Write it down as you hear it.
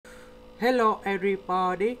Hello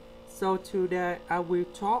everybody, so today I will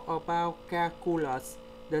talk about calculus.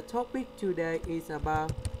 The topic today is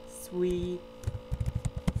about Squeeze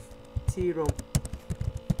Theorem.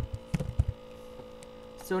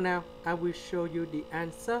 So now I will show you the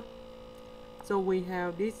answer. So we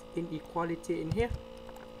have this inequality in here.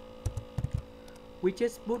 We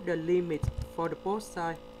just put the limit for the both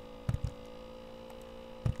sides.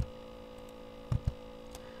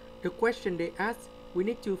 The question they ask, we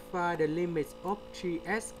need to find the limits of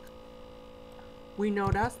 3s. We know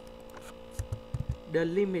that the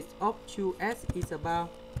limit of 2s is about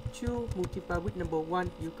 2 multiplied with number 1,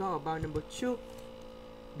 you got about number 2.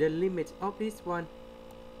 The limit of this one,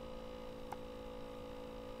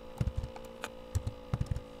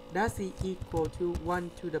 that is equal to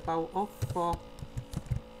 1 to the power of 4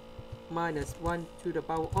 minus 1 to the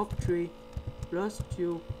power of 3 plus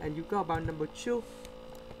 2, and you got about number 2.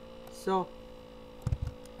 So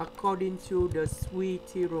according to the Squeeze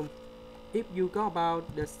theorem, if you got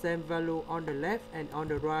about the same value on the left and on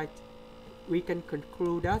the right, we can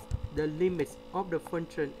conclude that the limits of the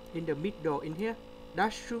function in the middle in here,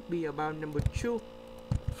 that should be about number 2.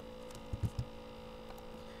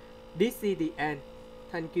 This is the end.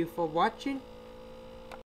 Thank you for watching.